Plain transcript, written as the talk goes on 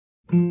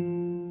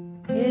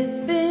It's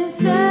been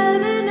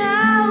 7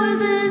 hours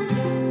and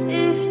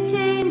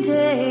 15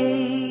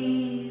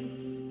 days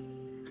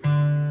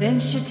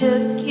since she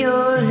took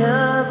your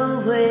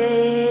love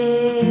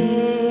away.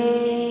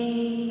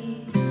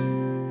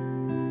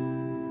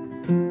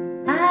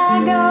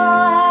 I go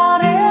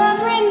out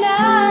every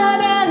night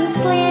and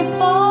sleep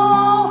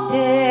all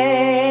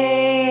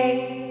day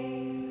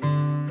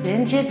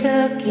since you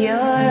took your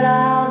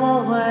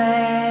love away.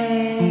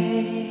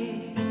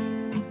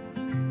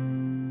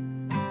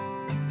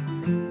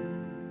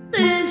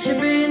 Since you've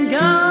been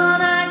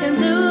gone, I can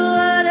do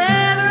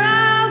whatever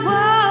I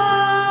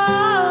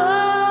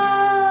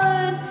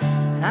want.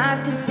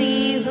 I can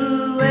see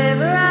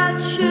whoever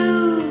I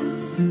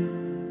choose.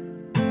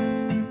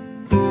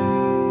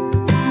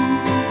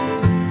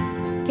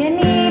 Can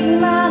eat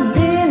my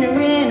dinner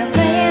in a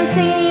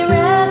fancy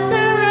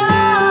restaurant,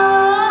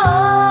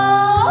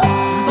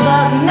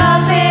 but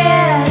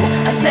nothing,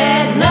 I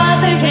said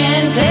nothing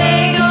can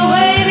take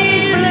away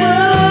these blues.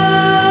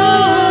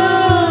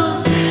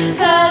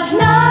 'Cause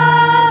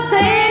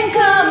nothing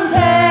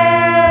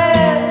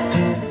compares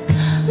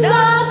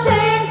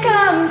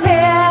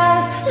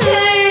to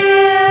you.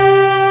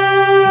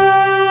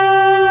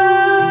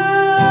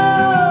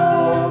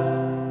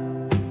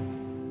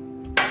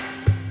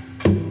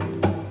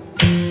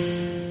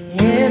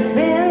 It's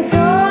been so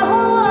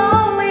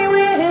lonely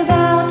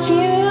without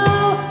you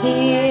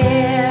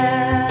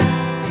here,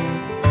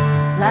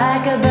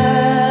 like a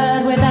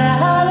bird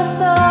without a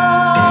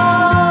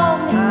song.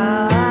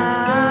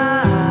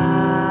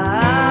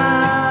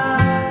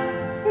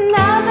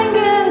 Nothing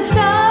can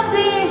stop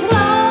these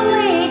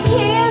lonely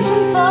tears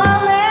from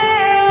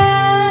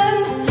falling.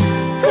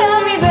 Tell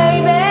me,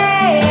 baby,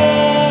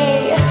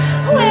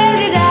 where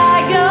did I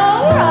go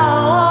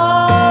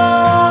wrong?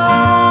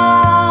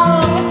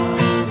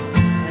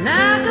 And I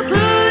could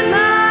put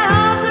my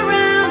arms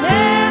around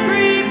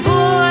every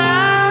boy I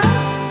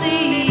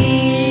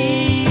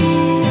see,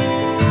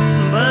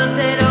 but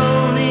they'd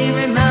only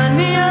remind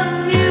me of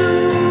you.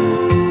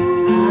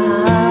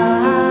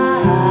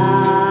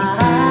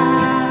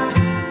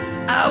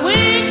 I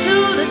went to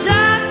the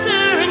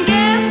doctor and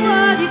guess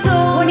what he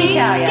told me?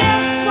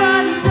 Guess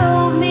what he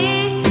told me?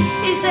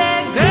 He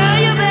said, girl,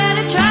 you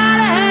better try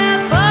to have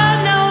fun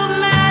no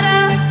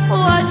matter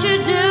what you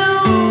do.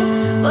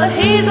 But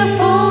he's a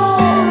fool,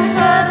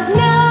 'cause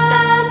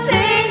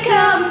nothing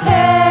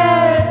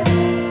compares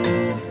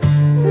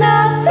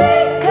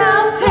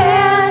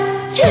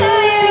to you.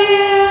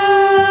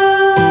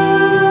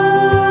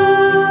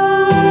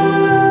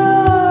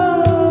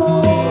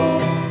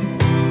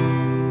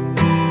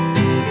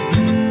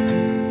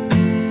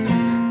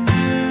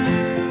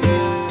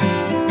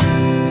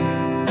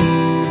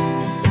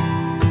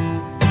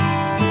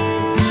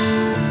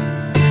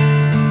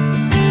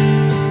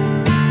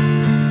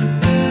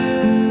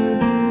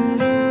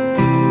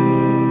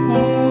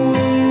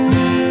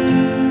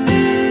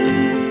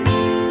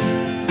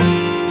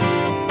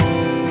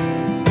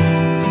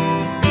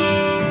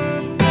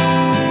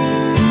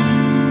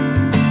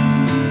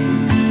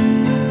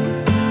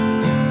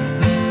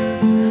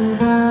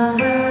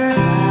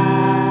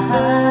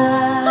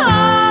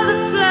 All the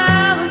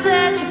flowers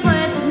that you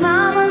planted,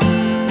 mama,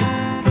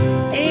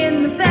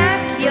 in the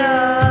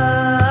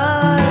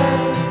backyard,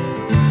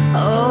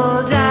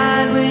 all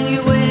died when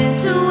you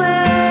went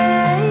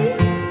away.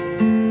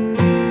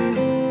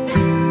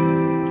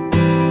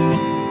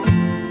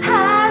 I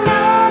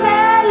know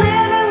that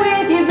living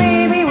with you,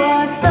 baby,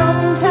 was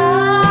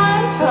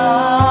sometimes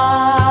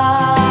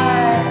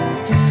hard,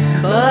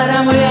 but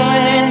I'm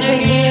willing to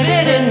give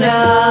it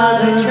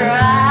another try.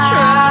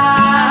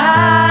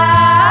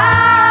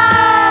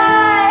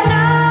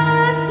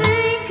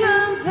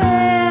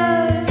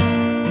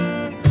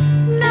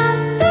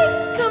 Nothing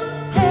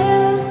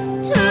compares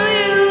to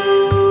you.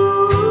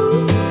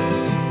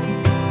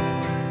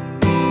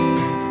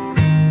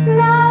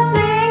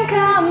 Nothing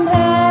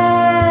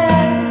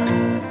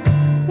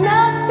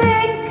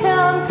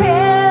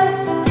compares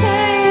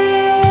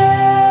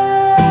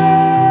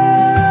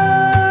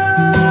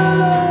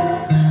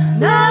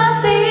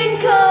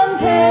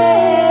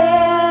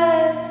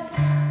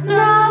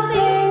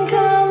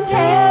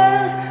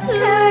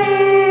to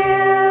you.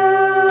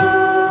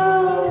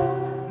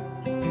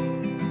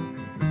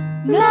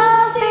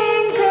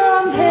 Nothing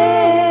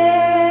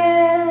compares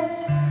to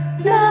you.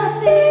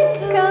 Nothing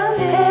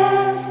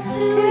compares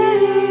to you.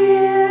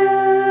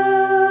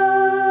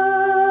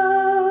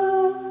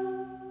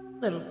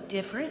 Little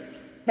different.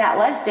 That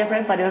was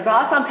different, but it was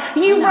awesome.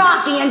 You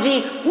rock,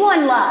 Angie.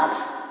 One love.